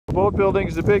boat building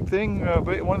is a big thing,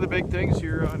 one of the big things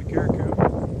here on Carriacou,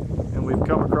 and we've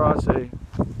come across a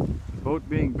boat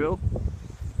being built.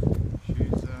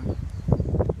 She's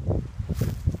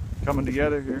coming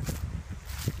together here.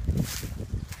 This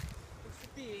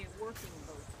should be a working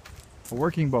boat. A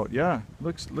working boat, yeah.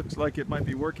 Looks like it might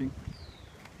be working.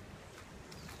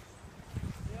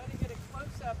 You ought to get a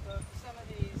close-up of some of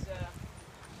these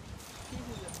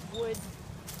pieces of wood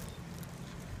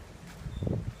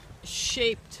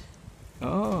shaped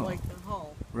like the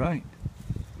hull. Right.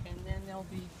 And then they'll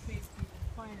be shaped even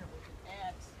finer with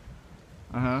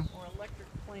an adze or electric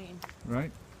plane. Right.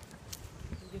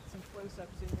 You can get some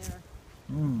close-ups in there.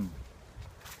 Hmm.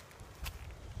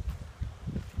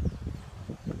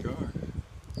 God.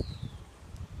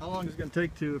 How long is it going to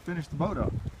take to finish the boat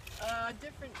up?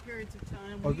 Different periods of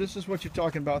time. Oh, this is what you're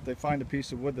talking about. They find a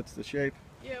piece of wood that's the shape.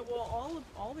 Yeah, well,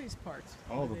 all these parts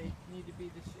need to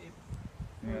be the shape.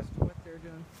 Yeah. As to what they're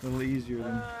doing. A little easier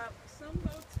than. Some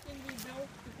boats can be built.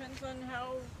 Depends on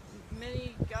how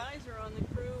many guys are on the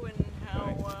crew and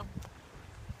how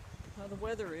the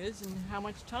weather is and how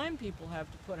much time people have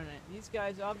to put in it. These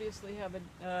guys obviously have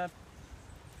a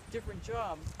different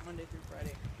job Monday through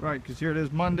Friday. Right, because here it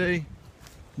is Monday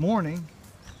morning,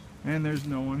 and there's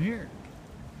no one here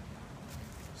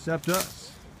except us.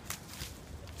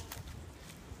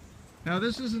 Now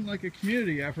this isn't like a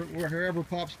community effort where whoever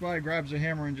pops by grabs a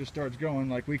hammer and just starts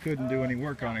going. Like we couldn't do any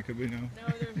work on it, could we? No.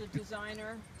 No, there's a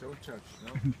designer. Don't touch,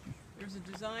 no. There's a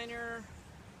designer.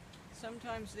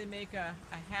 Sometimes they make a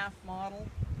half model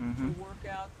Mm-hmm. to work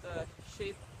out the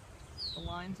shape, the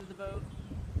lines of the boat.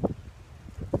 Mm.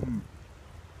 And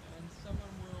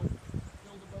someone will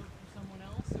build a boat for someone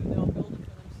else, or they'll build it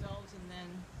for themselves and then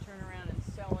turn around and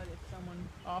sell it if someone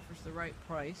offers the right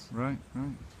price. Right,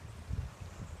 right.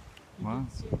 You Wow.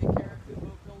 did see the Carriacou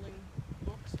boat building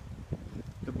books?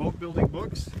 The boat building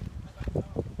books? Mother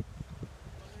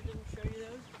didn't show you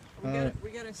those?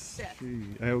 We got a set.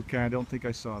 Gee, okay, I don't think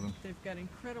I saw them. They've got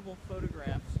incredible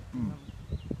photographs.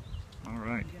 All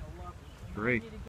right. You gotta love them. Great.